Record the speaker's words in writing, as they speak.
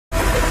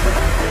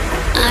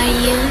Are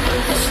you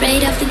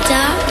afraid of the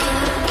dark?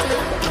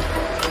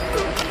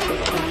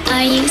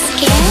 Are you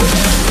scared?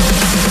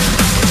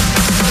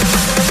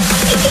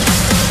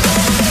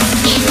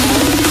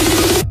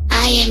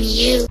 I am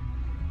you.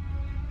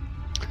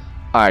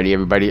 Alrighty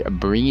everybody,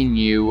 bringing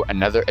you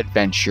another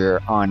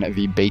adventure on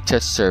the beta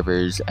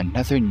servers,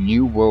 another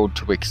new world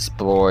to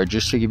explore,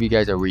 just to give you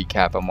guys a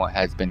recap on what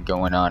has been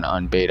going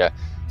on beta.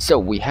 So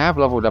we have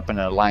leveled up an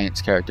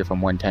alliance character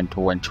from 110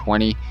 to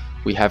 120.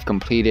 We have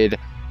completed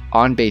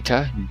on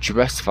beta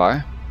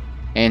Dressfar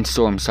and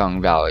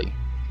Stormsong Valley.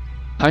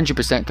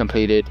 100%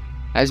 completed,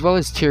 as well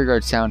as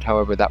Tierguard Sound.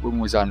 However, that one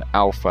was on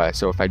alpha,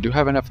 so if I do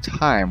have enough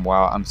time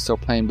while I'm still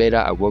playing beta,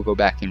 I will go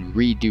back and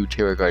redo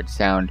Tierguard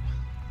Sound.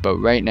 But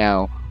right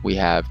now, we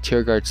have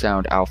Tierguard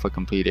Sound Alpha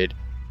completed,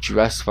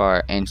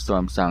 Dressfar and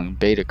Stormsong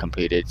Beta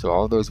completed, so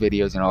all those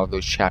videos and all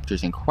those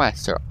chapters and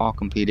quests are all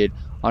completed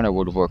on our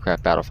World of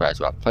Warcraft Battle for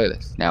Azeroth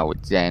playlist. Now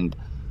with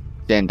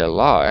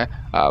Zandalar,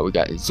 we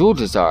got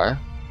Zuldazar,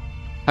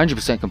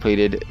 100%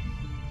 completed,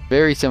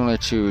 very similar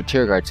to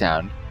Tierguard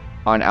Sound,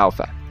 on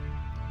Alpha.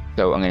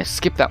 So I'm going to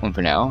skip that one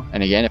for now,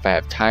 and again, if I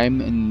have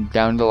time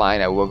down the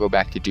line, I will go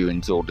back to doing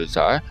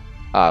Zuldazar.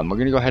 We're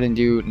going to go ahead and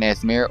do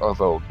Nazmir or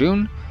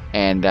Vol'Dun.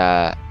 And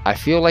I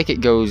feel like it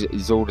goes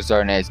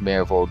Zuldazar,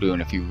 Nazmir,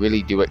 Vol'Dun if you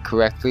really do it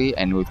correctly.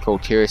 And with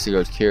Koltiris, it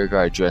goes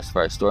Tierguard,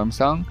 Dressfar,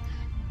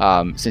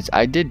 Stormsong. Since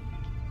I did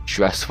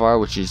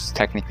Dressfar, which is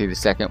technically the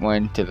second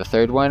one to the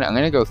third one, I'm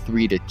going to go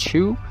 3 to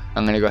 2.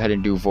 I'm going to go ahead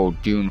and do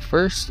Vol'Dun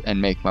first and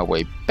make my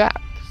way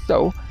back.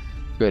 So,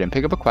 go ahead and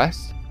pick up a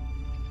quest.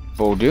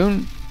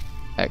 Vol'Dun,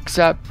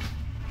 accept.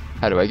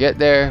 How do I get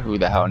there? Who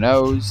the hell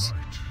knows?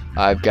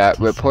 I've got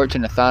report to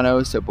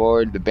Nathanos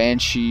aboard the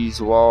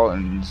Banshee's Wall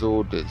in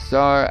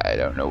Zuldazar. I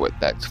don't know what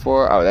that's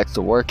for. Oh, that's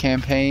the war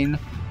campaign.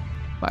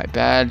 My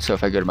bad. So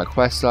if I go to my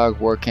quest log,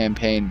 war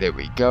campaign, there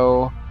we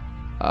go.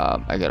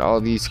 I got all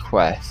these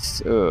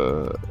quests.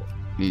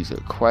 These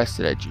are quests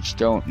that I just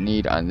don't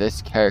need on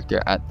this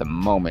character at the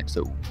moment.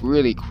 So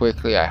really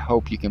quickly, I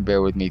hope you can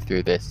bear with me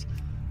through this.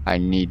 I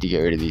need to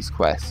get rid of these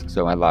quests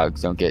so my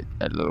logs don't get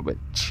a little bit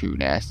too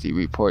nasty.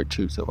 Report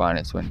to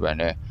Sylvanas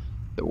Windrunner.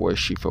 The war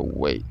chief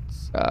awaits.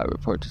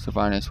 Report to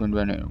Sylvanas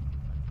Windrunner.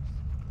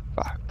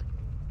 Fuck.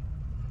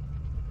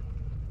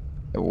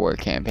 The war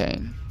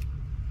campaign.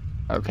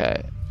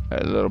 Okay.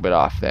 A little bit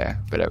off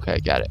there. But okay,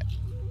 got it.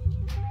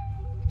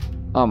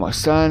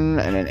 Almost done.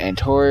 And then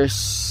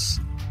Antorus.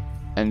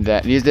 And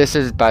then this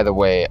is, by the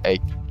way, a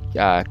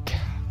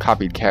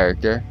copied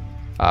character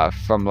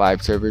from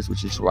live servers,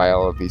 which is why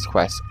all of these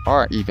quests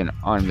are even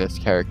on this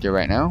character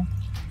right now.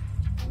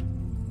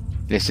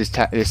 This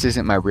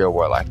isn't my real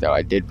warlock though.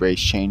 I did race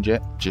change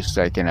it just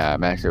so I can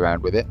mess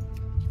around with it.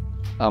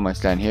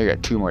 Almost done here.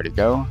 Got 2 more to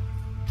go.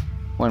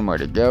 1 more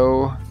to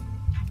go.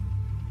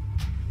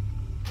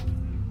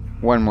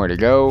 1 more to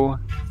go.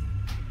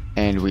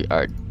 And we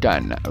are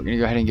done. We're gonna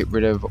go ahead and get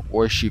rid of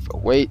War Chief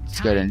Awaits.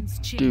 Go ahead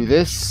and do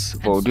this.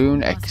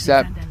 Vol'Dun,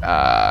 accept.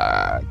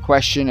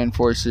 Question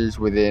enforcers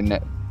within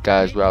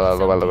Dazrala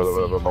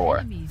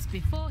lore.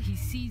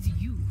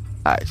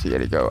 Alright, so you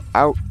gotta go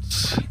out.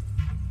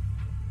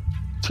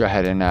 Let's go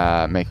ahead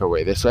and make our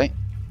way this way.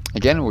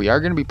 Again, we are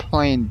going to be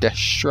playing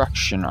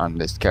Destruction on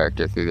this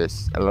character through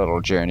this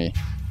little journey.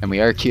 And we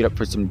are queued up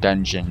for some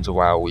dungeons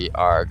while we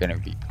are going to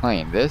be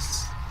playing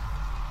this.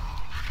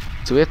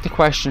 So we have to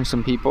question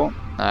some people.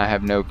 I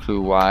have no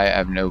clue why. I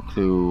have no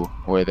clue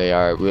where they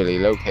are really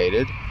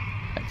located.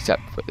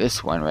 Except for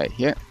this one right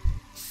here.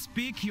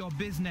 Speak your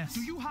business.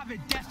 Do you have a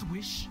death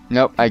wish?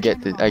 Nope, I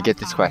get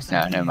this quest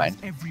now. Never mind.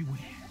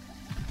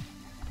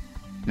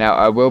 Now,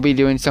 I will be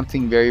doing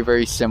something very,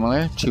 very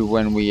similar to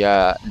when we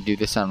do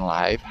this on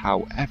live.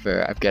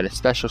 However, I've got a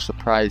special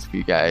surprise for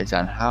you guys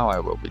on how I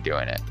will be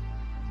doing it.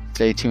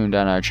 Stay tuned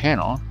on our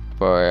channel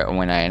for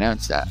when I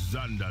announce that.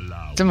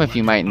 Some of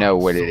you might know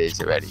what it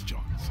is already.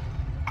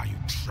 Are you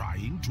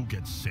trying to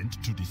get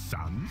sent to the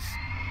Suns?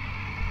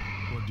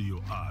 What do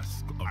you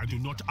ask? I do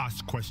not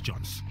ask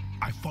questions.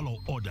 I follow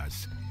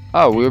orders.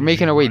 Oh, we were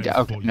making our way down.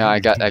 Okay, no, I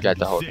got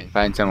the whole thing.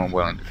 Find someone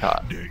willing to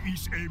talk. There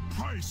is a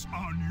price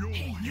on your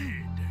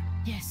head.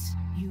 Yes,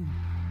 you.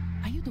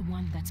 Are you the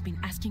one that's been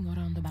asking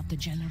around about the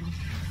general?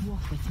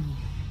 Walk with me.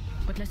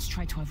 But let's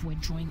try to avoid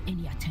drawing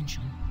any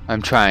attention.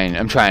 I'm trying.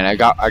 I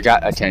got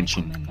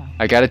attention.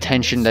 I got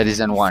attention that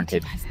is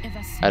unwanted.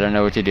 I don't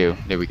know what to do.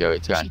 There we go,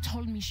 it's gone. She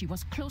told me she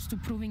was close to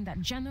proving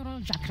that General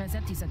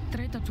Jacrezet is a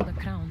traitor to the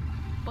crown,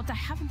 but I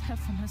haven't heard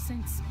from her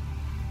since.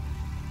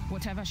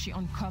 Whatever she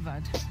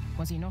uncovered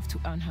was enough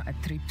to earn her a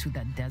trip to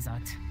the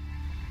desert.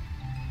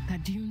 The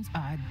dunes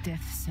are a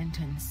death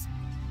sentence.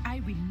 I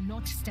will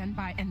not stand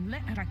by and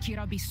let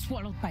Rakira be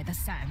swallowed by the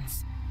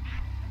sands.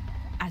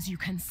 As you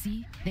can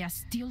see, there are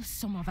still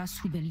some of us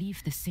who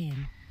believe the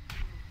same.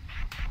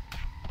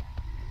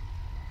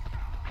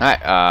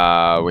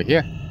 Alright, we're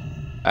here.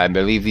 I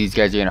believe these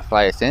guys are gonna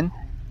fly us in.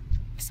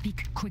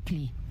 Speak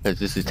quickly. Because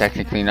this is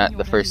technically not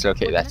the first.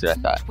 Okay, that's what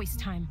I thought.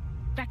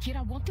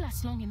 Rakira won't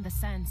last long in the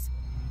sands.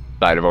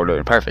 Light of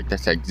Vol'Dun. Perfect.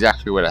 That's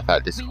exactly what I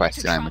thought this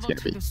quest line was gonna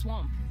be.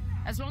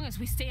 As long as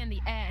we stay in the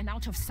air and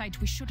out of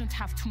sight, we shouldn't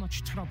have too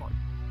much trouble.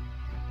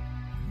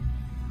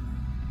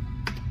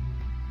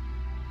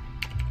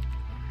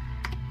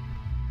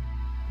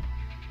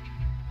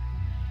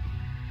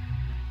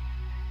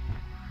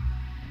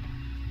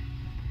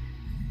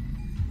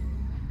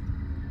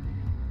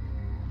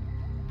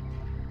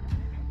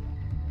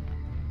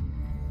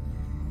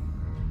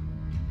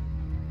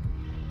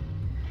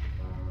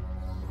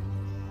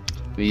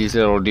 These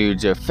little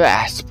dudes are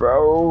fast,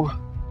 bro.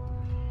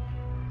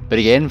 But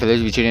again, for those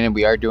of you tuning in,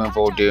 we are doing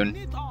Vol'Dun.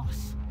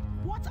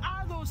 What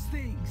are those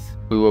things?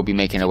 We will be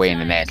making our way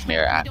into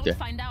Nightmare after. Don't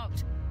find out.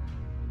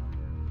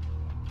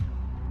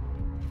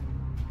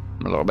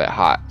 I'm a little bit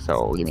hot,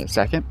 so give me a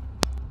second.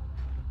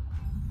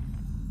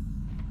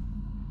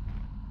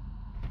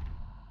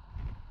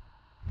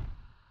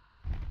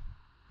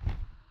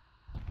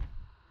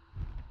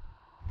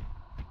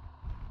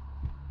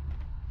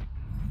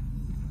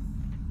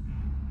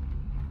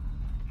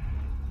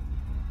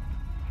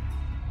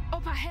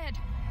 Up ahead,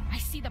 I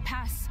see the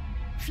pass.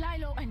 Fly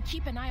low and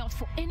keep an eye out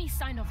for any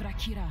sign of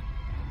Rakira.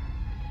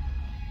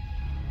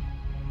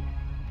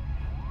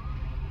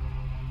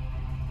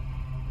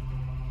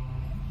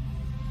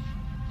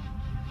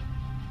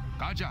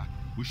 Kaja,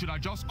 we should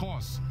adjust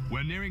course.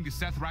 We're nearing the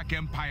Sethrak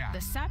Empire.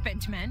 The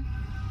Serpent Men?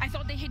 I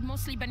thought they hid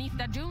mostly beneath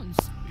the dunes.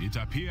 It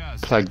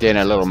appears. Plugged in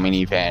a little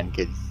minivan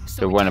because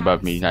the one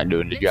above me is not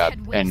doing the job,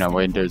 and the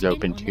window's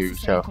open too.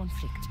 So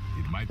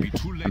It might be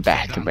too late. I'm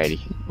back and ready.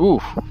 Ooh,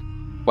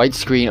 white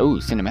screen. Ooh,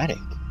 cinematic.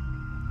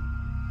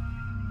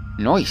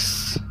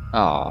 Nice.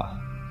 Aw,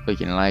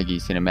 freaking laggy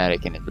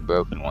cinematic, and it's a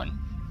broken one.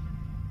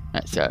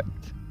 That sucks.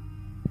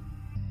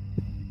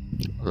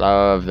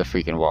 Love the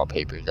freaking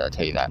wallpapers, I'll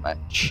tell you that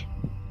much.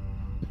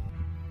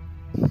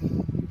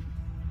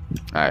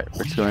 Alright,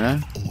 what's going on?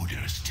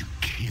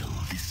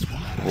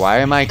 Why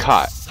am I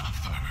caught?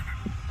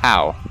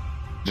 How?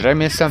 Did I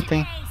miss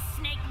something?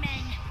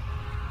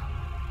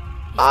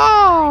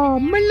 Oh,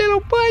 my little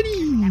That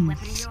buddy! weapon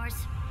of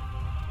yours?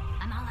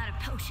 I'm all out of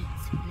potions,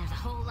 and there's a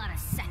whole lot of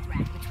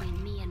Sethrak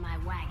between me and my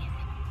wagon.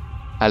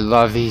 I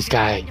love these If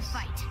you're ready guys. to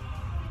fight,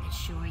 I could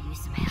sure use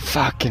some help.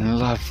 Fucking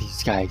love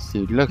these guys,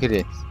 dude. Look at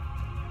this.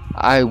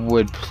 I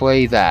would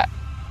play that.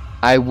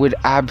 I would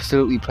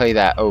absolutely play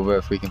that over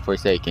a freaking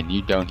Forsaken.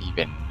 You don't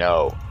even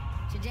know.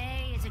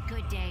 Today is a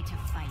good day to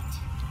fight.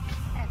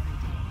 Every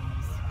day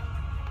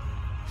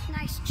is.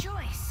 Nice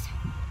choice.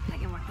 I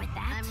can work with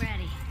that. I'm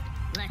ready.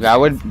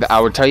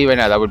 I would tell you right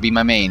now, that would be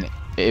my main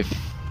if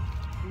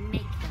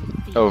Make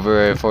them feel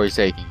over a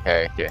Forsaken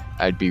character.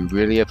 I'd be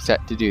really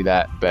upset to do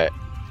that, but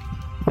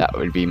that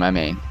would be my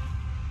main.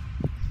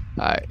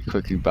 Alright,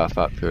 quickly buff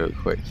up real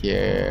quick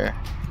here.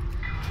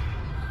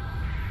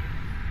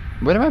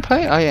 What am I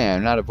playing? Oh yeah,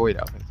 I'm not a Void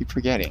Elf. I keep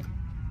forgetting.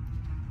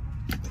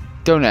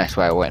 Don't ask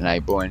why I went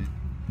Nightborn.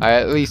 I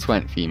at least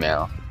went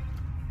female.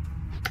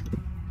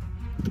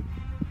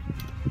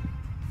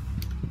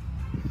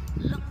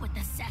 Look what the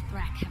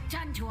Sethrak have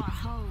done to our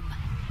home.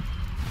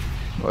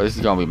 Well, this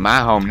is gonna be my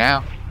home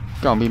now.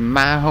 It's gonna be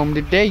my home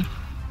today.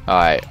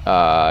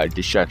 Alright,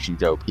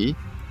 Destruction's OP.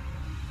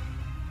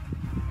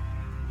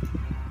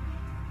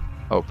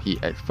 OP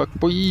as fuck,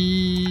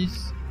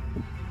 boys.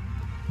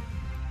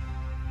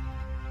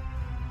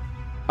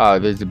 Oh,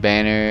 there's a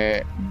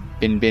banner.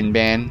 Bin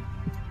ban.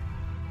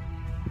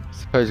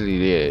 Supposedly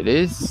there it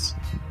is.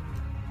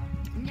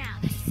 Now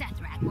the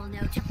Sethrak will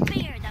know to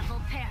fear the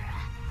Volpera.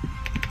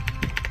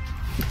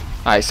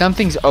 Alright,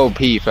 something's OP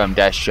from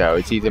Destro.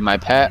 It's either my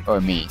pet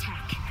or me.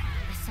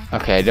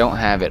 Okay, I don't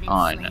have it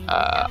on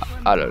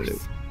auto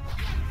loop.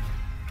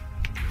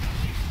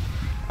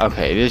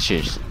 Okay, this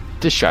is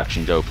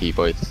Destruction's OP,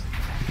 boys.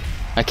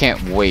 I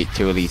can't wait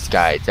to release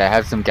guides. I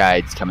have some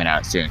guides coming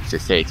out soon, so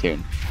stay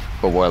tuned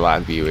for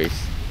Warlock viewers.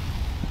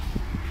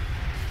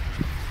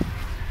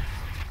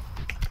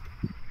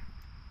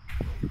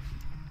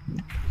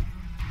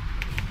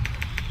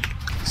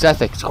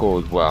 Sethic's cool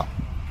as well.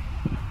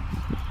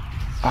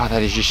 Oh,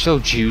 that is just so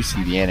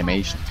juicy, the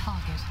animation.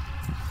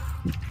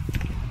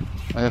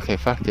 Okay,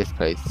 fuck this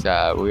place.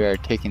 We are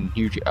taking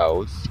huge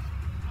L's.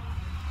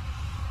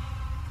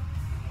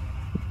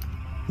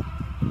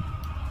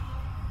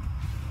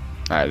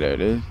 Alright, there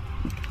it is.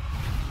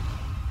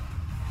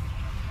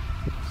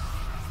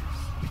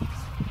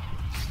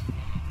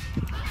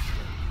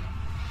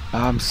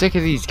 I'm sick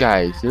of these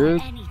guys,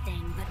 dude.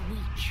 Anything but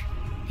weak.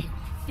 They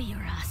will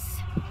fear us.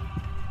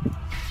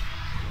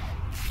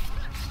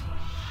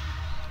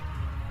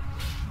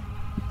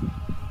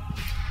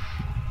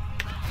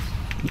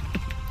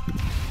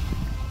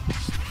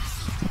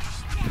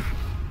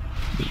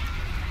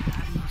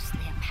 Mostly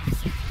a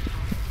passive.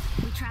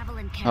 We travel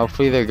in caravans,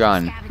 Hopefully they're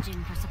gone.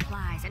 scavenging for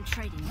supplies and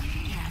trading with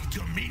the cat.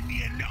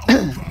 Dominion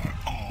over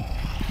all.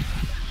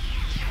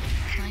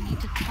 I need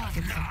to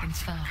target something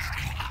first.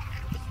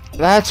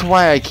 That's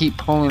why I keep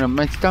pulling them.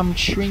 My dumb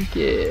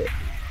trinket.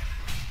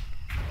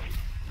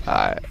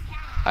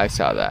 I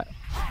saw that.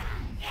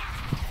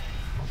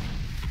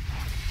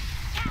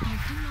 I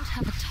do not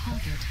have a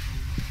target.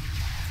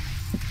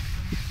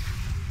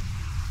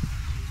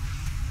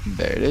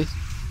 There it is.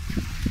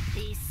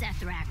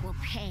 Sethrak will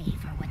pay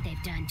for what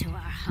they've done to our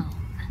home.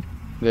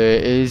 There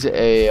is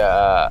a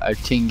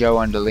Tingo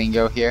on the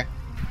lingo here.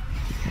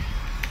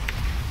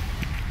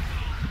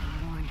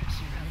 I warned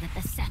Hero that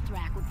the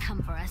Sethrak would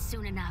come for us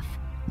soon enough.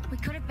 We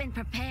could have been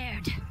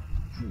prepared.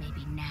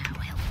 Maybe now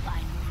he'll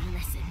finally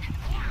listen.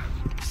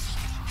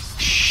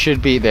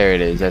 Should be, there it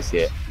is, I see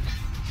it.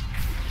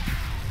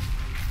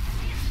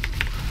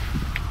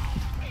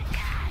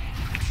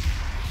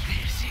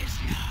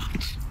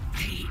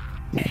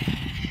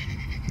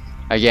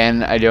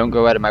 Again, I don't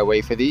go out of my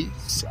way for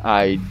these.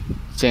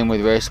 Same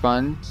with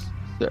respawns,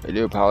 so I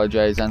do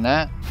apologize on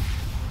that.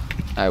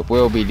 I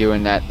will be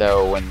doing that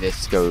though when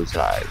this goes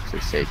live, so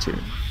stay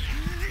tuned.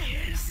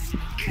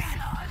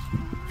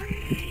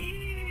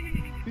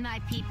 My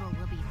people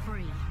will be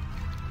free.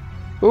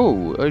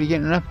 Ooh, already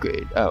getting an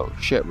upgrade. Oh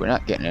shit, we're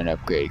not getting an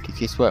upgrade, because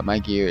guess what, my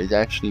gear is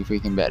actually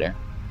freaking better.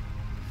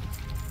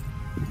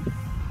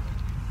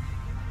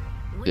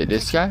 Did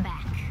this guy?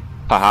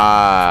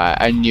 Haha,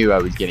 I knew I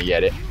was gonna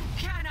get it.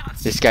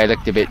 This guy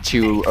looked a bit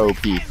too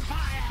OP.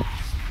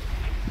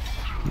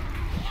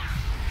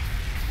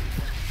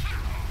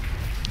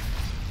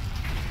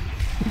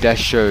 That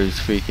shows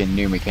freaking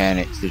new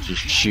mechanics, they're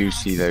just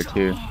juicy there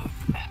too.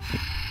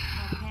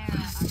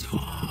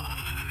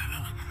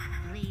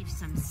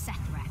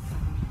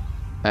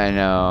 I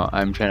know,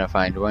 I'm trying to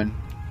find one.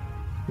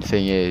 The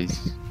thing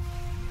is,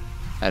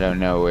 I don't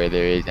know where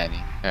there is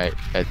any right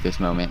at this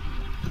moment.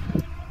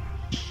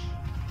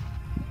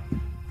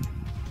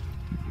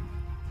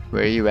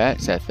 Where are you at,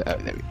 Seth? Oh,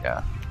 there we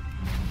go.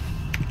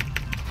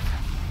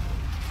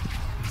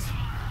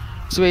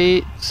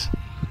 Sweet.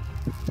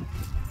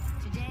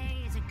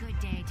 Today is a good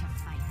day to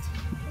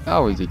fight.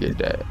 Always a good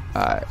day.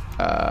 Alright.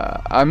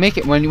 I make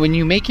it when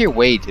you make your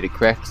way to the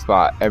correct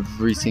spot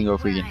every single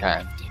freaking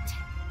time.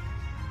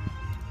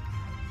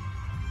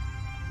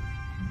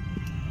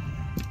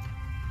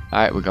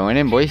 Alright, we're going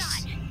in, boys. This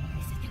is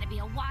gonna be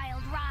a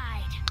wild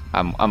ride.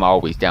 I'm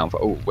always down for.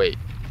 Oh wait,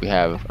 we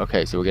have.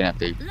 Okay, so we're gonna have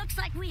to. Looks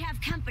like we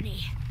have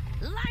company.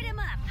 Light 'em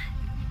up.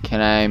 Can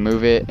I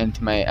move it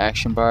into my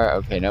action bar?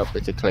 Okay, nope,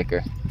 it's a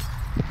clicker.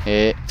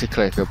 It's a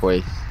clicker,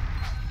 boys.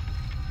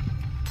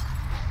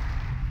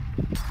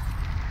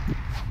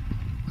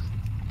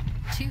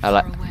 I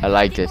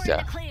like this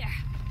stuff.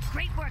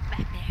 Great work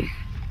back there.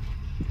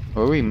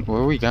 Where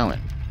are we going?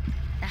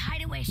 The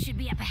hideaway should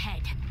be up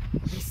ahead.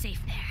 Be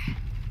safe there.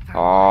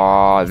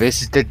 Oh,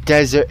 this is the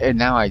desert, and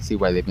now I see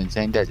why they've been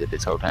saying desert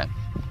this whole time.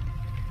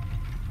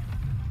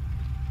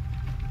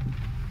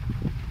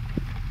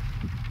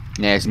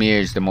 Nazmir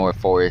is the more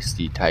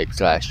foresty type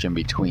 / in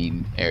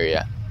between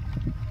area.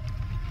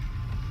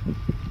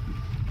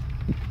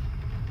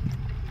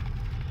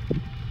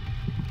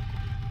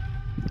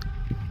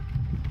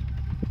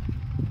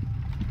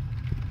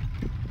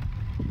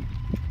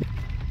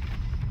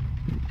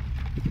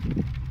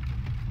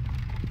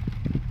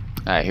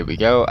 Alright, here we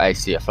go. I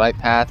see a flight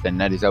path, and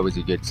that is always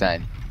a good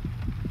sign.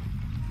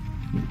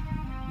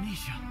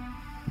 Misha,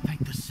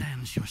 thank the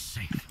sands you're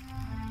safe.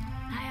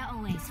 I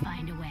always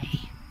find a way.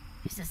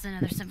 Is this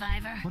another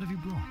survivor? What have you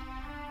brought?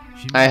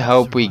 I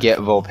hope we get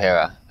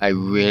Volpera. I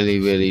really,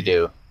 really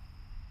do.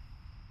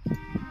 The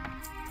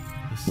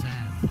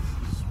sands.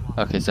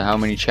 Okay, so how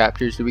many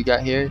chapters do we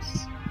got here?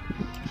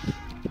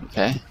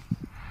 Okay.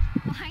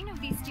 I know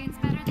these dunes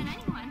better than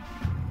anyone.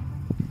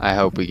 I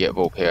hope we get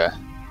Volpera.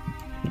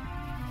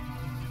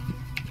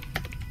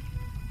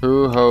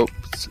 Who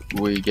hopes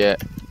we get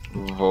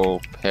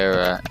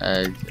Volpera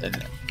as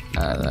an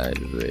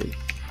allied race?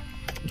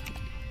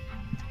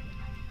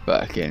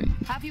 Fucking.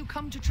 Have you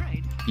come to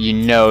trade? You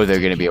know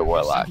they're gonna be a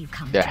warlock.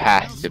 There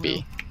has to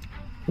be.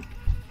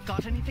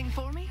 Got anything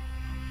for me?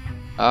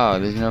 Oh,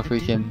 there's no The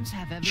freaking dunes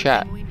have everything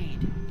chat. we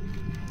need.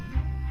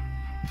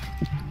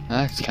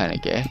 That's kind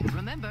of gay.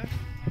 Remember,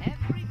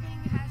 everything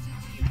has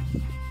its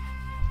use.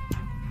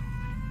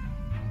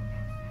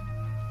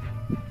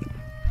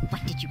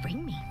 What did you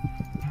bring me?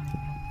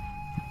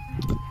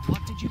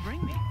 What did you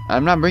bring me?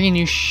 I'm not bringing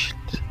you shit.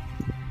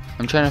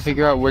 I'm trying to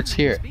figure out what's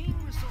here. Being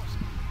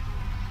resourceful.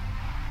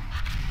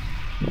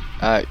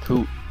 Alright,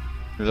 cool.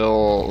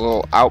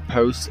 Little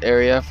outpost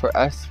area for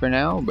us for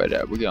now, but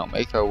we're gonna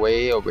make our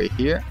way over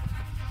here.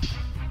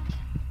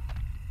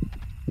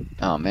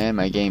 Oh man,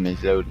 my game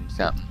is loading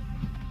something.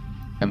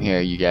 Come here,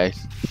 you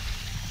guys.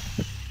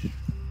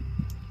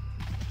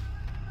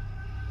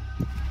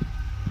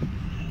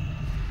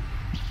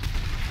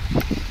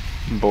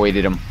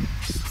 Voided him.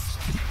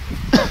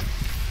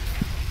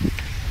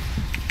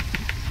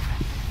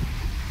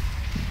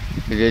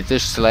 Is it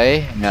just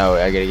slay? No,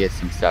 I gotta get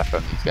some stuff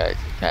from these guys.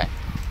 Okay.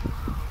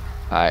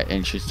 Alright,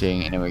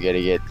 interesting. And then we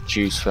gotta get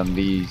juice from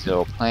these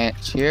little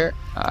plants here.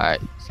 Alright,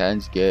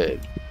 sounds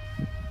good.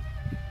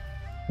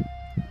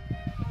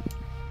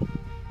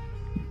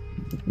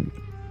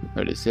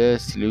 What is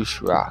this?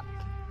 Loose rock.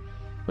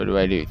 What do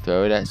I do?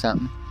 Throw it at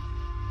something?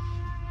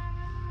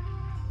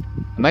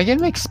 Am I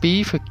getting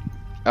XP for...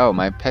 Oh,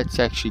 my pet's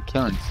actually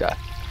killing stuff.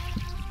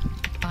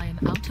 I am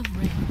out of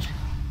range.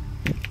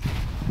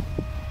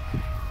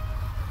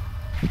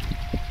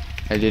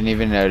 I didn't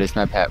even notice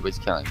my pet was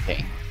killing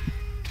things.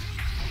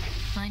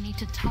 I need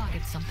to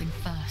target something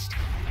first.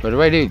 What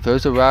do I do?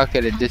 Throws a rock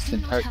at a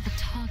distant target. Have a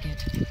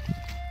target.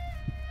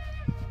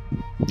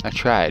 I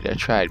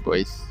tried,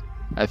 boys.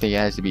 I think it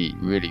has to be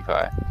really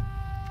far.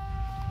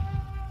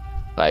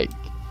 Like,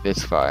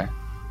 this far.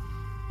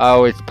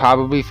 Oh, it's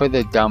probably for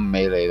the dumb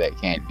melee that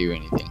can't do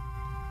anything.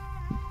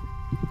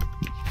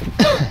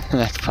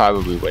 That's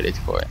probably what it's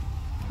for.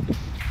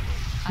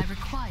 I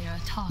require a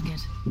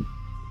target.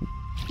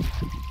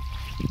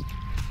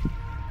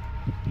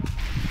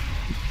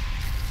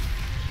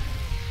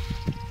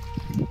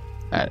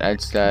 Alright,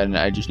 that's done.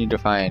 I just need to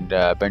find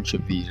a bunch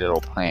of these little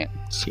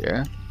plants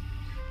here.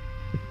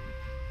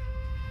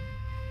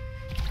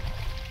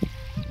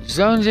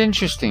 Zone's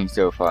interesting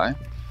so far.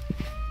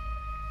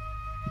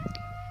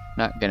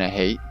 Not gonna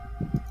hate.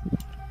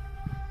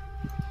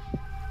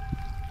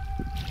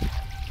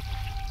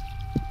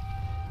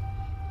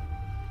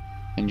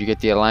 And you get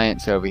the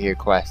Alliance over here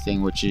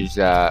questing, which is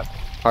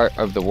part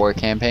of the war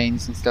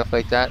campaigns and stuff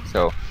like that.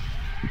 So,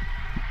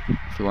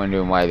 if you're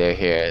wondering why they're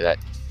here,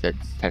 that's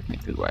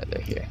technically why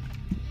they're here.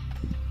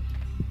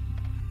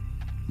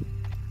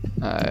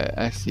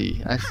 I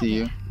see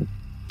you.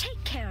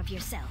 Take care of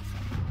yourself.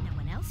 No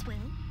one else will.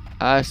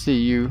 I see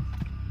you.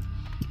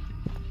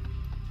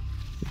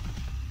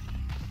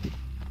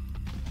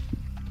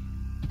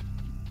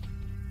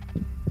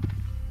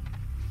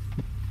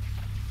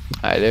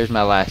 Alright, there's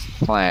my last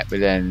plant, but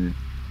then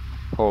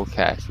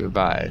polecat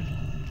revived.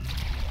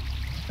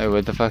 Wait,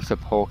 what the fuck's a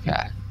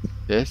polecat?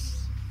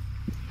 This?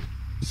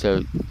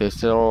 So,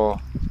 this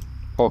little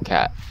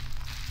polecat.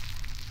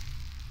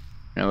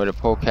 I know what a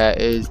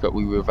polecat is, but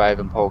we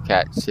reviving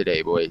polecats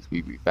today, boys.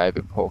 We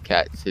reviving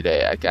polecats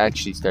today. I can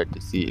actually start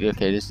to see it.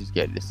 Okay, this is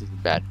good. This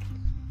isn't bad.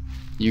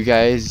 You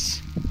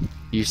guys,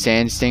 you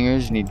sand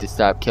stingers, need to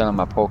stop killing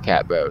my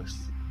polecat bros.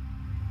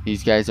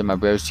 These guys are my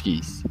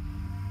broskies.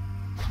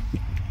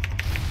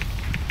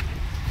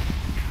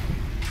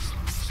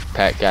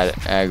 Pat got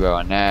aggro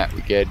on that.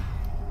 We good.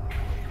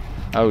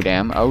 Oh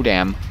damn. Oh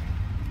damn.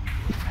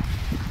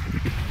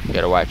 You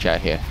gotta watch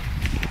out here.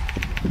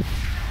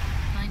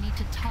 I need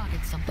to target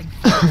something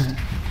first.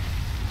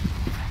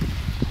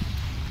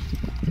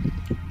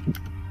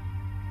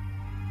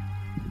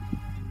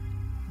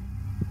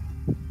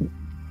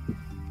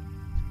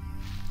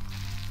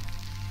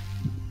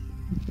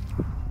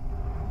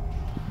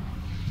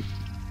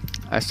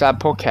 I saw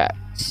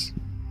polecats.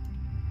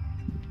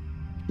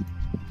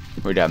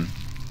 We're done.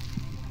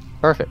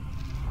 Perfect.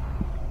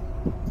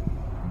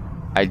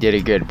 I did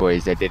it good,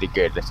 boys. I did it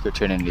good. Let's go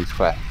turn in these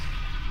quests.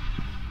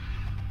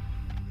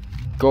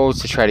 Goal is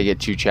to try to get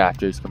 2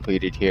 chapters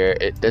completed here.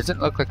 It doesn't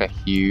look like a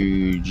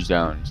huge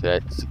zone, so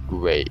that's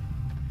great.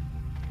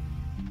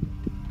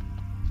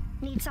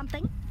 Need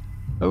something?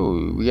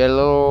 Oh, we got a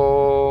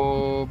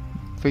little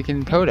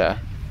freaking Poda.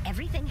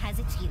 Everything has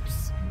its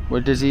use.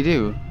 What does he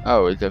do?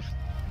 Oh, it's a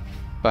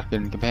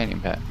fucking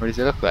companion pet. What does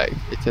it look like?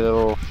 It's a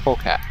little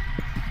polecat.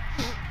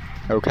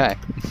 Okay.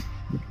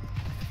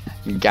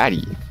 Got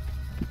it.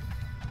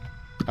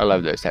 I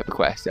love those type of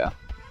quests though.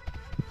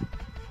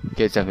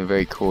 Get something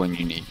very cool and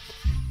unique.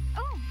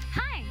 Oh,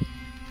 hi.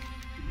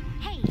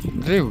 Hey.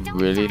 Did they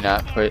really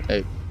not put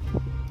a...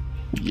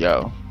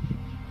 Yo.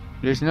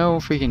 There's no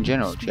freaking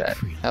general chat.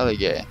 Hella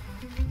gay.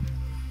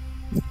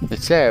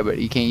 It's there, but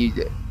you can't use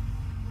it.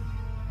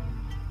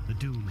 The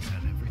Dooms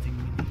have everything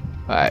we need.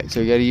 Alright, so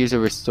we gotta use a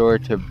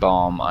restorative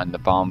bomb on the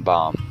bomb.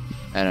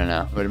 I don't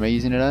know. What am I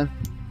using it on?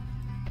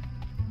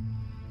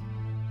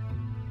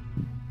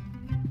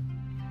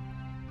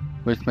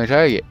 Where's my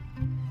target?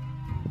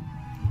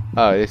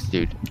 Oh, this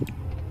dude.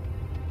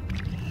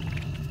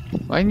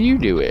 Why didn't you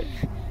do it?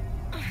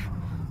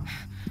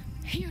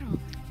 Hero,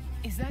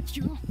 is that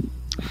you?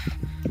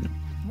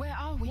 Where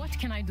are we? What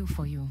can I do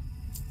for you?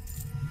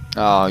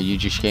 Oh, you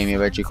just gave me a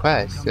bunch of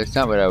quests. That's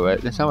not what I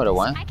want. That's not what I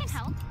want. I can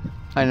help.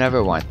 I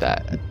never want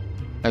that.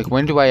 Like,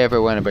 when do I ever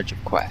want a bunch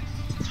of quests?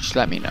 Just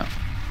let me know.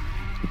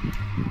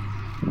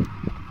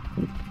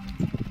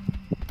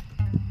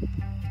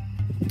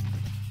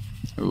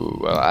 Ooh,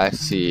 well, I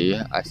see.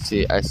 I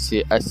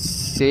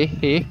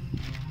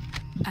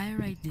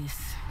write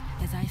this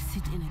as I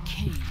sit in a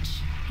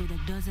cage with a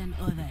dozen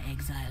other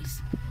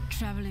exiles,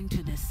 traveling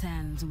to the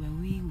sands where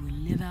we will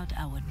live out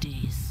our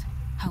days,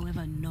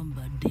 however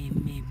numbered they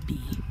may be.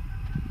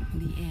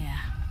 The air,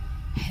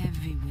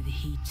 heavy with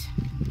heat,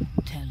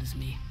 tells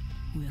me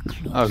we're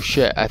close. Oh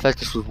shit, I thought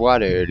this was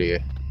water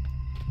earlier.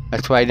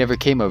 That's why I never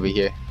came over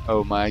here.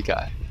 Oh my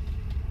god.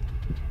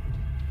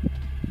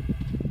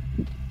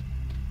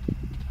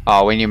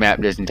 Oh, when your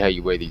map doesn't tell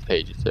you where these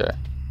pages are.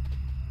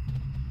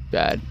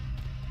 Bad.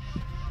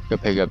 Go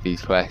pick up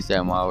these quests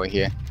then while we're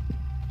here.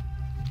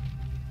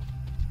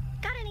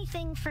 Got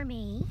anything for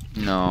me?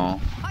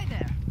 No. Hi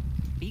there.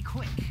 Be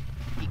quick.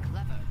 Be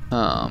clever.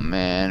 Oh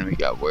man, we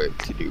got work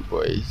to do,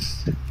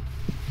 boys.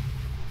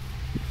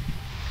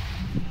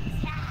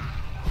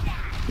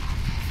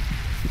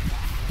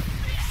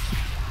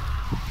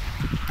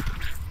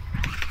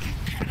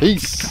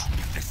 Peace.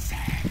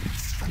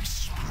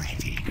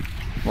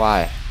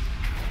 Why?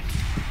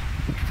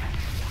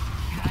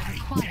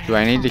 Do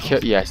I need to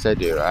kill? Yes, I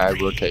do. I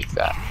will take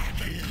that.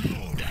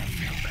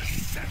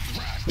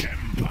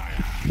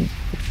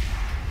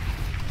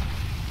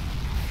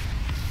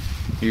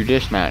 You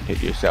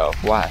dismounted yourself.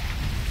 Why?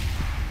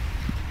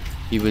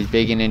 He was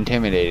big and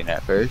intimidating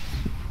at first.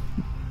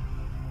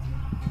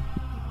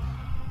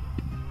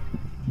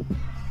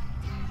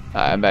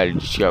 I'm about to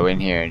just go in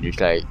here and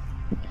just like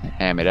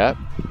ham it up.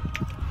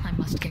 I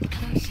must get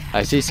closer.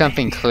 I see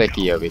something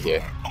clicky over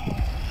here.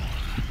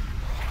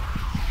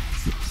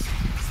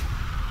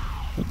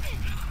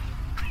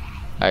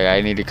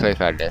 I need to click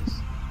on this.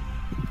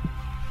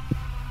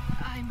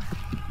 I'm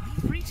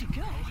free to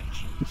go.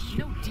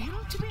 No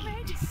deal to be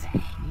made.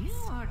 You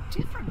are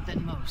different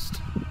than most.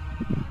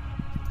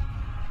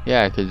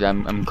 Yeah, cause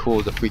I'm cool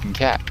as a freaking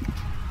cat.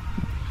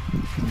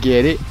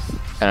 Get it?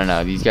 I don't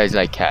know. These guys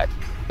like cats.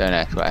 Don't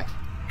ask why.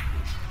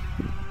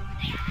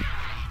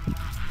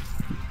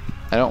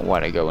 I don't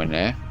want to go in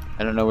there.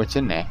 I don't know what's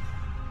in there.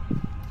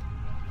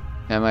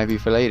 That might be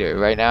for later.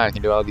 Right now I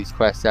can do all these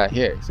quests out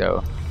here,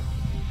 so.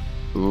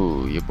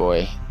 Ooh, your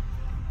boy.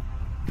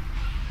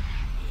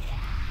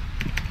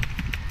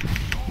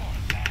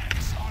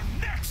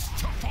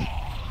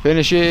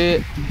 Finish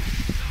it!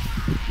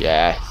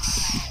 Yes.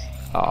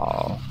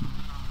 Oh.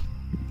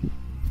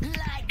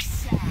 Like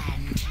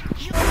sand.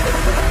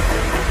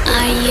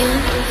 Are you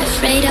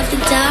afraid of the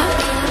dark?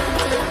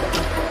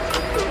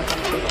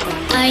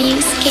 Are you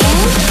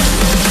scared?